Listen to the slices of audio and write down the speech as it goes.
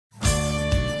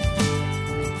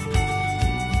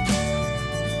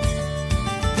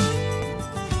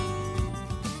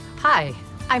Hi,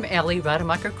 I'm Allie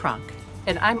Cronk,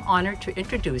 and I'm honored to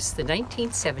introduce the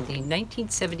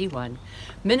 1970-1971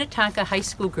 Minnetonka High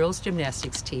School Girls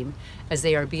Gymnastics Team as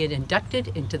they are being inducted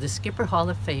into the Skipper Hall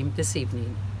of Fame this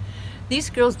evening.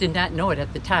 These girls did not know it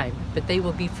at the time, but they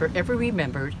will be forever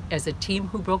remembered as a team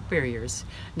who broke barriers,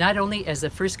 not only as the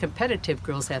first competitive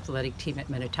girls athletic team at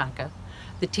Minnetonka.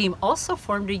 The team also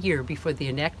formed a year before the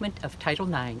enactment of Title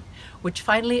IX, which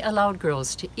finally allowed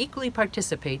girls to equally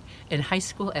participate in high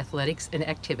school athletics and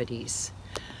activities.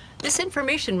 This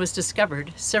information was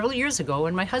discovered several years ago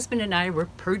when my husband and I were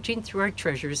purging through our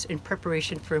treasures in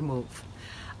preparation for a move.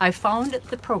 I found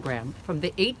the program from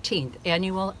the 18th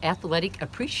Annual Athletic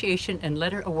Appreciation and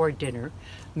Letter Award Dinner,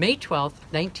 May 12,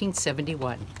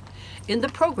 1971. In the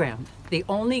program, the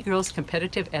only girls'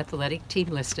 competitive athletic team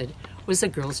listed was the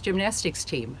Girls Gymnastics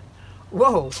Team.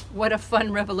 Whoa, what a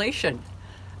fun revelation!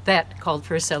 That called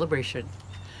for a celebration.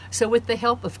 So with the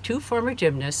help of two former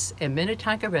gymnasts and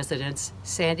Minnetonka residents,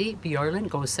 Sandy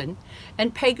Bjorlin-Gosen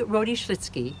and Peg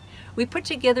Rody-Schlitzky, we put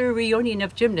together a reunion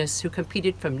of gymnasts who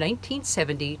competed from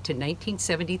 1970 to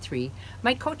 1973,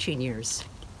 my coaching years.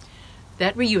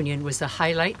 That reunion was the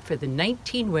highlight for the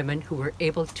 19 women who were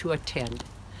able to attend.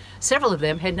 Several of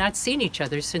them had not seen each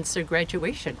other since their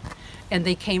graduation, and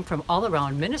they came from all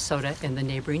around Minnesota and the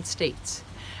neighboring states.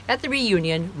 At the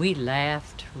reunion, we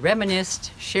laughed,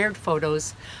 reminisced, shared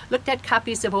photos, looked at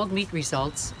copies of old meet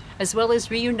results, as well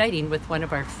as reuniting with one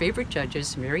of our favorite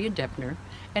judges, Marion Deppner,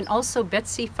 and also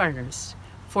Betsy Farners,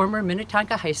 former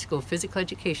Minnetonka High School physical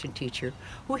education teacher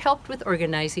who helped with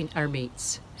organizing our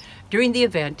meets. During the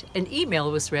event, an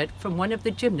email was read from one of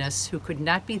the gymnasts who could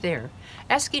not be there,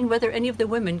 asking whether any of the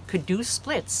women could do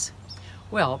splits.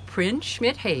 Well, Prin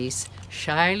Schmidt-Hayes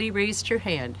shyly raised her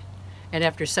hand, and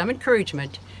after some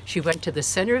encouragement, she went to the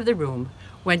center of the room,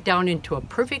 went down into a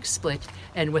perfect split,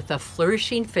 and with a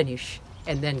flourishing finish,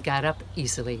 and then got up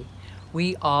easily.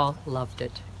 We all loved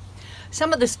it.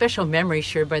 Some of the special memories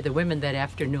shared by the women that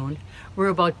afternoon were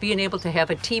about being able to have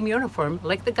a team uniform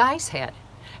like the guys had,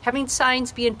 having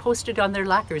signs being posted on their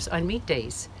lockers on meet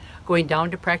days, going down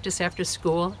to practice after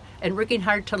school, and working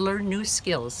hard to learn new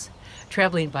skills,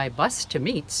 traveling by bus to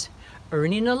meets,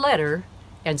 earning a letter,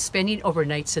 and spending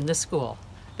overnights in the school.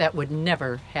 That would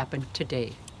never happen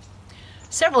today.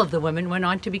 Several of the women went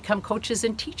on to become coaches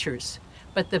and teachers,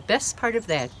 but the best part of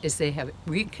that is they have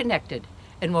reconnected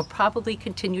and will probably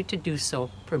continue to do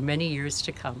so for many years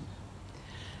to come.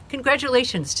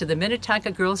 Congratulations to the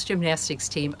Minnetonka Girls Gymnastics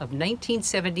Team of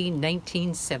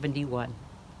 1970-1971.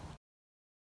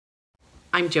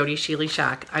 I'm Jody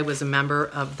Sheely-Schock. I was a member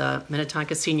of the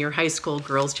Minnetonka Senior High School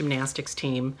Girls Gymnastics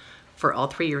Team for all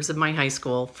 3 years of my high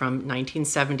school from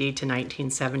 1970 to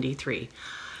 1973.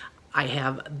 I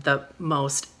have the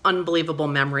most unbelievable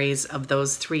memories of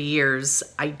those 3 years.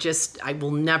 I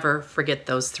will never forget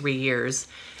those 3 years.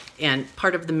 And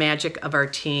part of the magic of our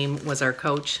team was our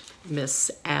coach, Miss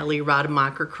Allie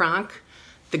Cronk.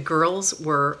 The girls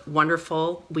were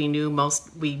wonderful. We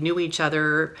knew each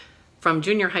other from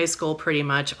junior high school pretty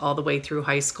much all the way through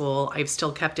high school. I've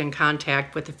still kept in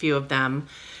contact with a few of them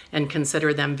and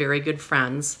consider them very good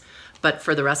friends. But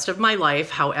for the rest of my life,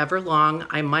 however long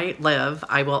I might live,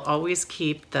 I will always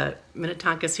keep the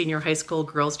Minnetonka Senior High School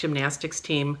Girls Gymnastics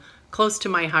Team close to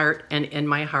my heart and in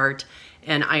my heart.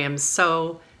 And I am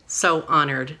so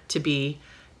honored to be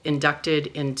inducted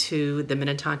into the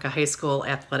Minnetonka High School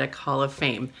Athletic Hall of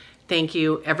Fame. Thank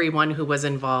you, everyone who was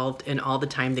involved and all the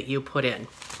time that you put in.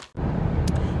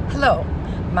 Hello,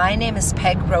 my name is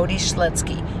Peg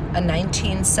Rody-Schlitzky, a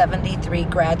 1973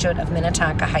 graduate of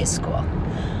Minnetonka High School.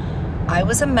 I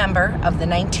was a member of the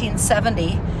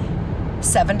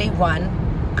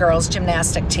 1970-71 Girls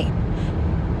Gymnastic Team.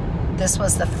 This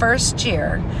was the first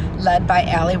year led by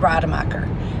Allie Rademacher.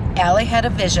 Allie had a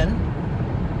vision,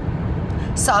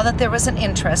 saw that there was an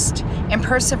interest, and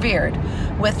persevered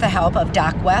with the help of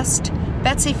Doc West,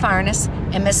 Betsy Farnes,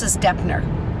 and Mrs. Deppner.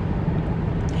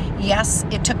 Yes,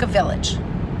 it took a village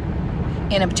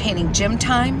in obtaining gym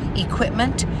time,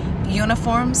 equipment,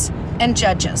 uniforms, and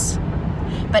judges.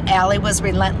 But Allie was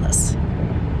relentless.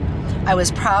 I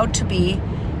was proud to be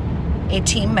a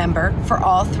team member for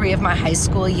all 3 of my high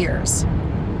school years.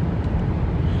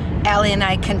 Allie and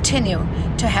I continue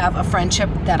to have a friendship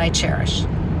that I cherish.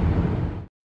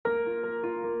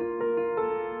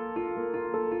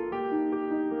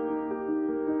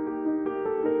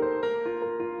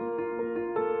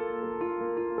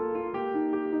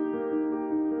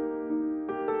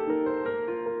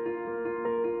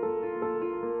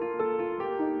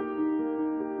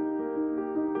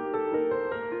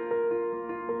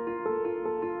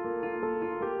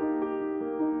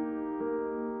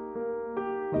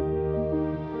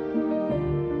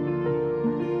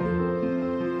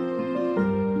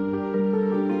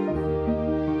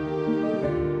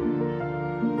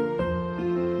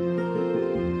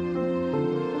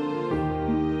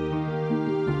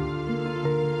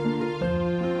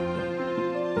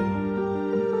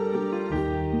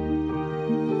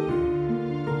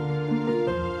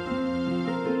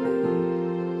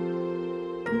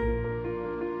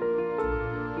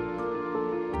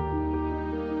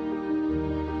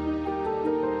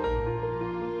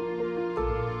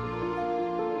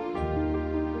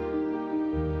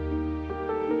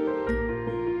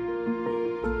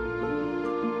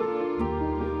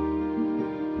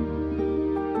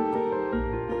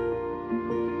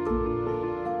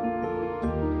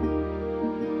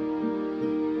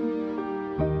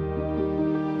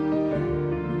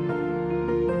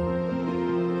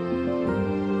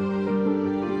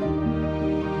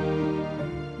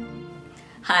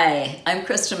 Hi, I'm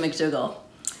Kristen McDougall.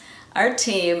 Our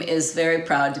team is very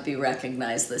proud to be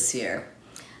recognized this year.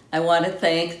 I want to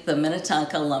thank the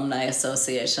Minnetonka Alumni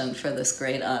Association for this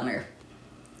great honor.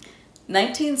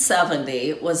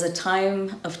 1970 was a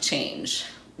time of change.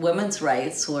 Women's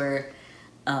rights were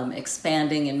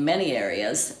expanding in many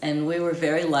areas, and we were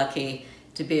very lucky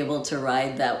to be able to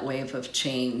ride that wave of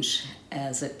change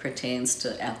as it pertains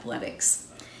to athletics.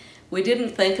 We didn't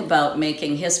think about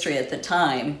making history at the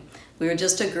time. We were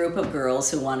just a group of girls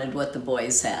who wanted what the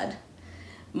boys had.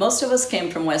 Most of us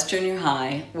came from West Junior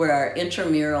High, where our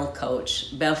intramural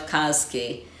coach, Bev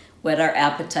Koski, whet our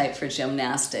appetite for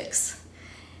gymnastics.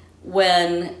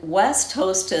 When West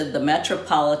hosted the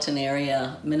metropolitan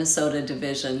area Minnesota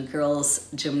Division Girls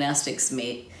Gymnastics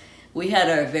meet, we had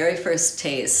our very first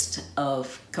taste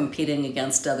of competing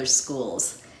against other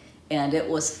schools, and it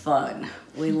was fun.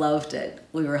 We loved it.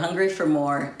 We were hungry for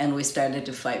more, and we started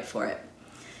to fight for it.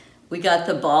 We got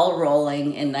the ball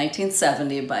rolling in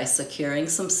 1970 by securing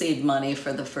some seed money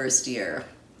for the first year.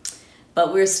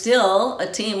 But we're still a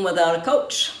team without a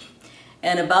coach.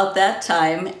 And about that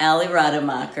time, Allie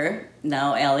Rademacher,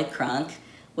 now Allie Cronk,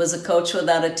 was a coach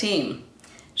without a team.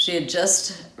 She had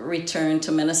just returned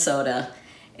to Minnesota,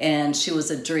 and she was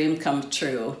a dream come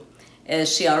true,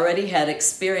 as she already had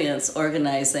experience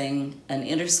organizing an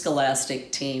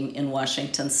interscholastic team in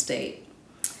Washington State.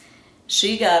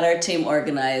 She got our team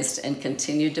organized and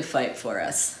continued to fight for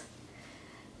us.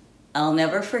 I'll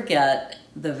never forget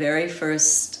the very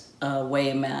first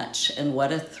away match and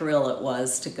what a thrill it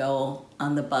was to go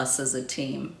on the bus as a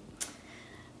team.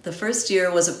 The first year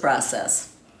was a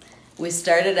process. We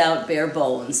started out bare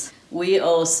bones. We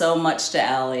owe so much to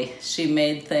Allie. She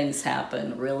made things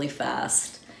happen really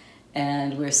fast,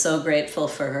 and we're so grateful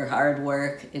for her hard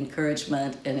work,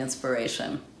 encouragement, and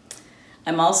inspiration.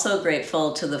 I'm also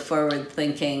grateful to the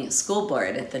forward-thinking school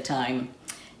board at the time,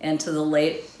 and to the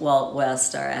late Walt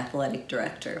West, our athletic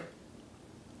director.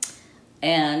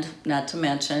 And not to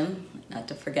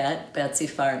forget, Betsy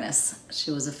Farnes.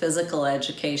 She was a physical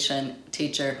education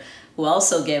teacher who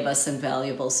also gave us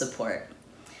invaluable support.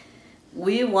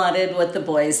 We wanted what the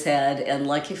boys had, and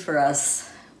lucky for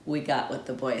us, we got what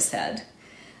the boys had.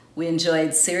 We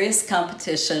enjoyed serious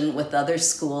competition with other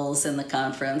schools in the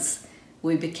conference.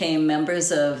 We became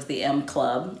members of the M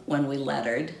Club when we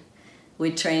lettered. We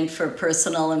trained for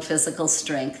personal and physical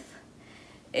strength,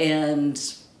 and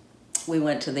we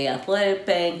went to the athletic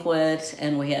banquet,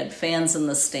 and we had fans in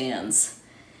the stands.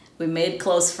 We made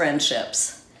close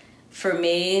friendships. For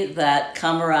me, that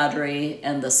camaraderie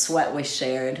and the sweat we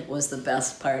shared was the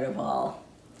best part of all.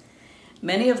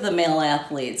 Many of the male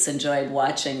athletes enjoyed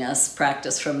watching us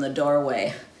practice from the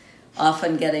doorway,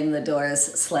 often getting the doors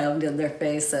slammed in their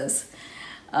faces.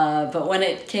 But when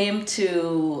it came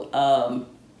to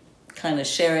kind of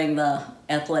sharing the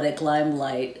athletic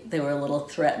limelight, they were a little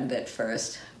threatened at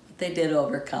first, but they did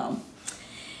overcome.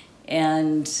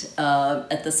 And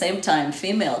at the same time,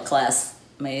 female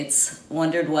classmates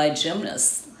wondered why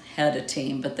gymnasts had a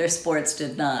team, but their sports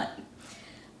did not.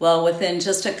 Well, within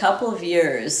just a couple of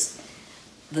years,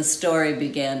 the story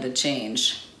began to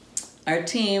change. Our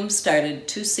team started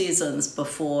 2 seasons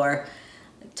before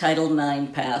Title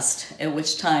IX passed, at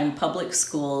which time public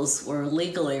schools were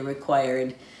legally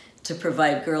required to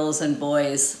provide girls and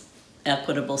boys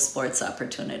equitable sports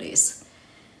opportunities.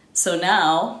 So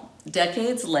now,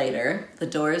 decades later, the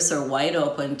doors are wide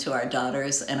open to our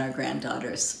daughters and our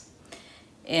granddaughters.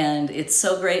 And it's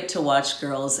so great to watch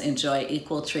girls enjoy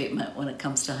equal treatment when it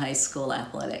comes to high school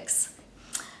athletics.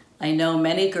 I know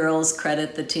many girls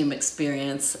credit the team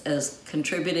experience as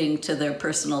contributing to their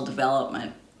personal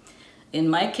development. In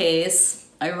my case,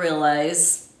 I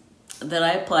realize that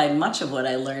I applied much of what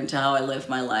I learned to how I live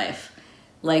my life,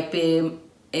 like being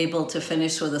able to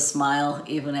finish with a smile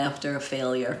even after a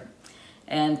failure,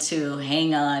 and to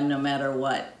hang on no matter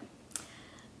what.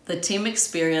 The team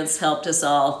experience helped us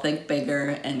all think bigger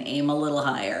and aim a little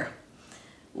higher.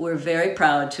 We're very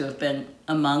proud to have been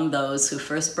among those who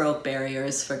first broke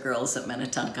barriers for girls at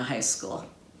Minnetonka High School.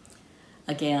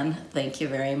 Again, thank you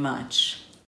very much.